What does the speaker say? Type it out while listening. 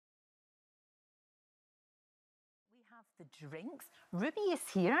have the drinks. Ruby is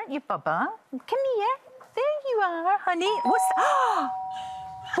here, aren't you, Bubba? Come here. There you are, honey.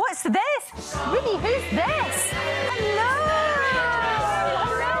 What's this? Ruby, who's this? Hello!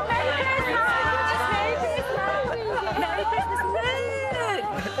 Hello, Merry Christmas! Merry Christmas!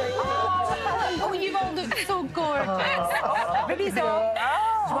 Oh, you all look so gorgeous. Ruby's all...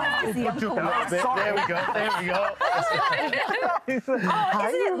 There we go. Isn't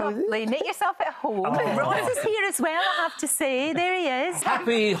it lovely? Make yourself at home. Ross is here as well, I have to say. There he is.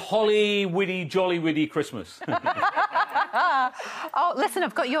 Happy, Holly-Woody, Jolly-Woody Christmas. Oh, listen,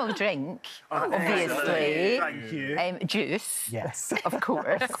 I've got you all a drink, obviously. Thank you. Juice. Yes. Of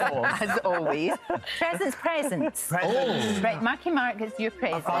course, as always. Presents. Right, Marky Mark, it's your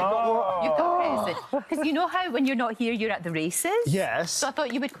present. You've got present. Because you know how when you're not here, you're at the races? Yes. So I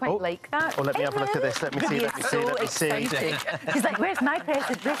thought you would quite like that. Oh, let me have a look at this. Let me see. She's like, where's my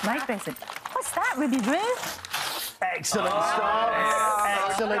present? Where's my present? What's that, Ruby Roo? Excellent stuff.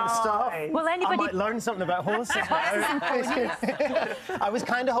 Excellent stuff. Will anybody... I might learn something about horses now. I was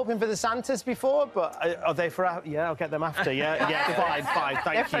kind of hoping for the Santas before, but are they for... Yeah, I'll get them after. Yeah,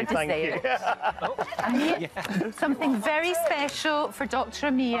 fine. Thank you. Amir, something very special for Dr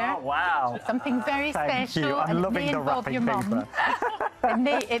Amir. Oh, wow. Something very special. You. I'm loving the wrapping paper.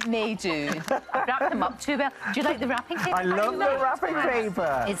 It may do. I've wrapped them up too well. Do you like the wrapping paper? I love the wrapping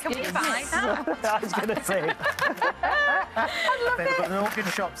paper. It's good, isn't it? I was going to say. They've got all good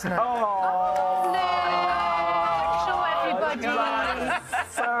shops now. Show everybody.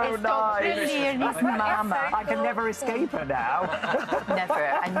 So it's Dr. Amir and his mama. I can never escape her now. Never,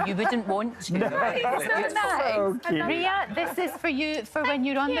 and you wouldn't want to. No. It's so cute. Ria, this is for you for when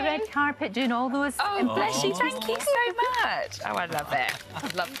you're on the red carpet doing all those. Oh, bless you! Thank you so much. Oh, I love it. I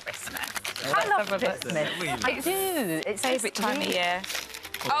love Christmas. I love Christmas. I do. It's favourite time of year.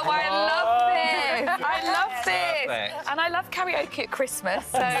 Oh, I love this! I love this! And I love karaoke at Christmas,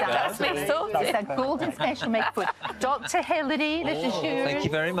 so that's me sorted. It's a golden special microphone. Dr Hilary, this is yours. Thank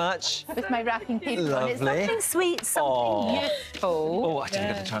you very much. With my wrapping paper on. It's Lovely. something sweet, something useful. Oh, I think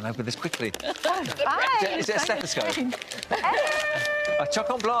I'm going to try and open this quickly. Fine. Is it a stethoscope? A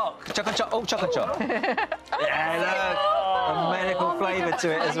choc on block. Choc on choc. Oh, choc on choc. Yeah, look. A medical flavour to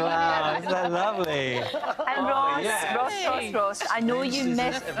it as well. Isn't that lovely? And Ross, I know you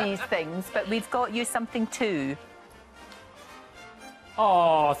miss these things, but we've got you something too.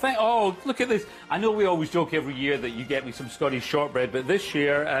 Oh, look at this. I know we always joke every year that you get me some Scottish shortbread, but this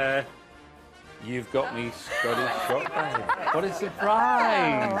year, you've got me Scottish shortbread. What a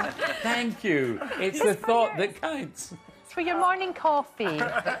surprise. Thank you. It's the thought that counts. For your morning coffee.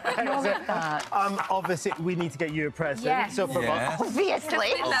 that. Obviously, we need to get you a present. Yes. So for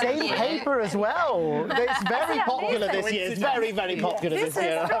Obviously. same paper as well. It's very popular this year. It's very, very popular this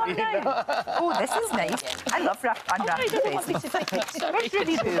year. Oh, this is nice. I love I'm wrapping presents. Where's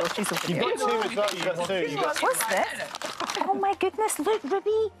Ruby Boo? She's over You've there. got two as well. You've got two. What's this? Oh, my goodness. Look,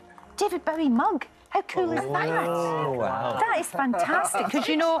 Ruby. David Bowie mug. How cool is that? Oh, wow. That is fantastic, because,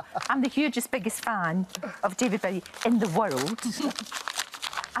 you know, I'm the hugest, biggest fan of David Bowie in the world.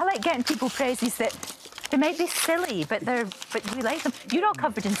 I like getting people presents that they might be silly, but we like them. You're all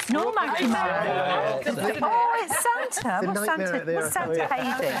covered in snow, Marky Mark. Oh, it's Santa. What's Santa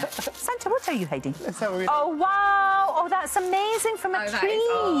hiding? Santa, what are you hiding? Oh, wow. Oh, that's amazing from a tree.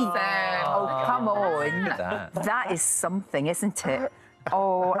 Oh, come on. That is something, isn't it?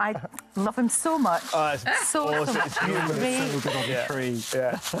 Oh, I love him so much. It's so awesome. much. It's human. Great. So good on the tree.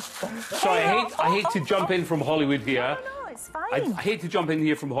 Yeah. So I hate to jump in from Hollywood here. No, it's fine. I hate to jump in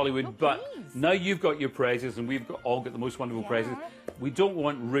here from Hollywood, but now you've got your prizes and we've all got the most wonderful prizes. We don't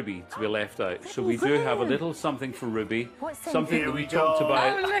want Ruby to be left out, so we do have a little something for Ruby. Something that we talked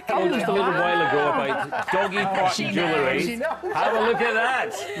about just a little while ago about doggy parton jewellery. Have a look at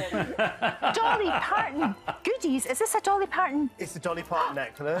that. Dolly Parton goodies. Is this a Dolly Parton? It's the Dolly Parton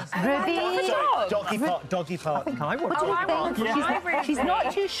necklace. Ruby. Doggy Parton. What do you think? She's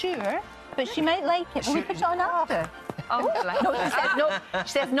not too sure, but she might like it. Will we put it on after? Oh, no, she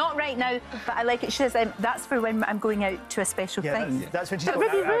says not right now, but I like it. She says that's for when I'm going out to a special thing. That's when she's But going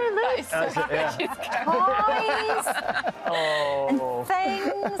Ruby out. Roo, look. Toys and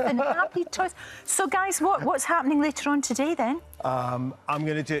things and happy toys. So, guys, what's happening later on today, then? I'm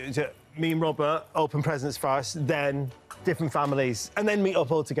going to do me and Robert open presents first, then different families, and then meet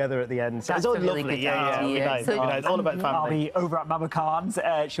up all together at the end. So That's it's all a really lovely. good Yeah. idea. So It's all about I'll family. be over at Mama Khan's.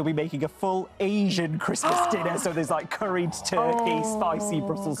 She'll be making a full Asian Christmas dinner. So there's like curried turkey, spicy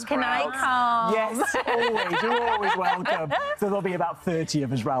Brussels sprouts. Can I come? Yes, always. You're always welcome. So there'll be about 30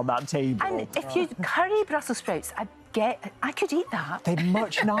 of us round that table. And if you curry Brussels sprouts, I could eat that. They're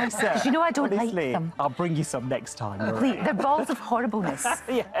much nicer. You know I don't Honestly, like them. I'll bring you some next time. Please, they're balls of horribleness.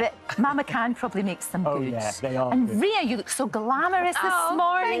 But Mama Can probably makes them good. Yeah, they are And good. Ria, you look so glamorous this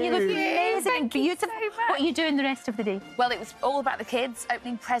morning. You look amazing and Thank you beautiful. so much. What are you doing the rest of the day? Well, it was all about the kids,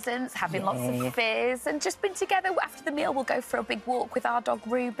 opening presents, having lots of fizz, and just been together. After the meal, we'll go for a big walk with our dog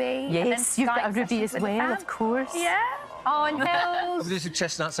Ruby. Yes, you've got a Skype Ruby as sessions with the well, of fam. course. Yeah. On hills. We'll do some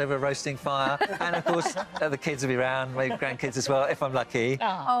chestnuts over a roasting fire. And, of course, the kids will be around, maybe grandkids as well, if I'm lucky.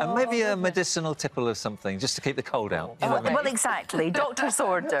 And maybe a medicinal tipple of something, just to keep the cold out. You know what I mean? Well, exactly. Doctor's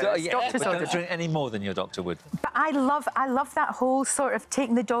orders. Yeah, Doctor's but don't orders. drink any more than your doctor would. But I love that whole sort of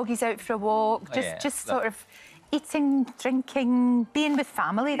taking the doggies out for a walk, yeah, just sort of eating, drinking, being with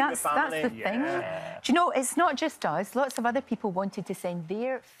family. That's the thing. Do you know, it's not just us. Lots of other people wanted to send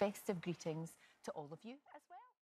their festive greetings to all of you.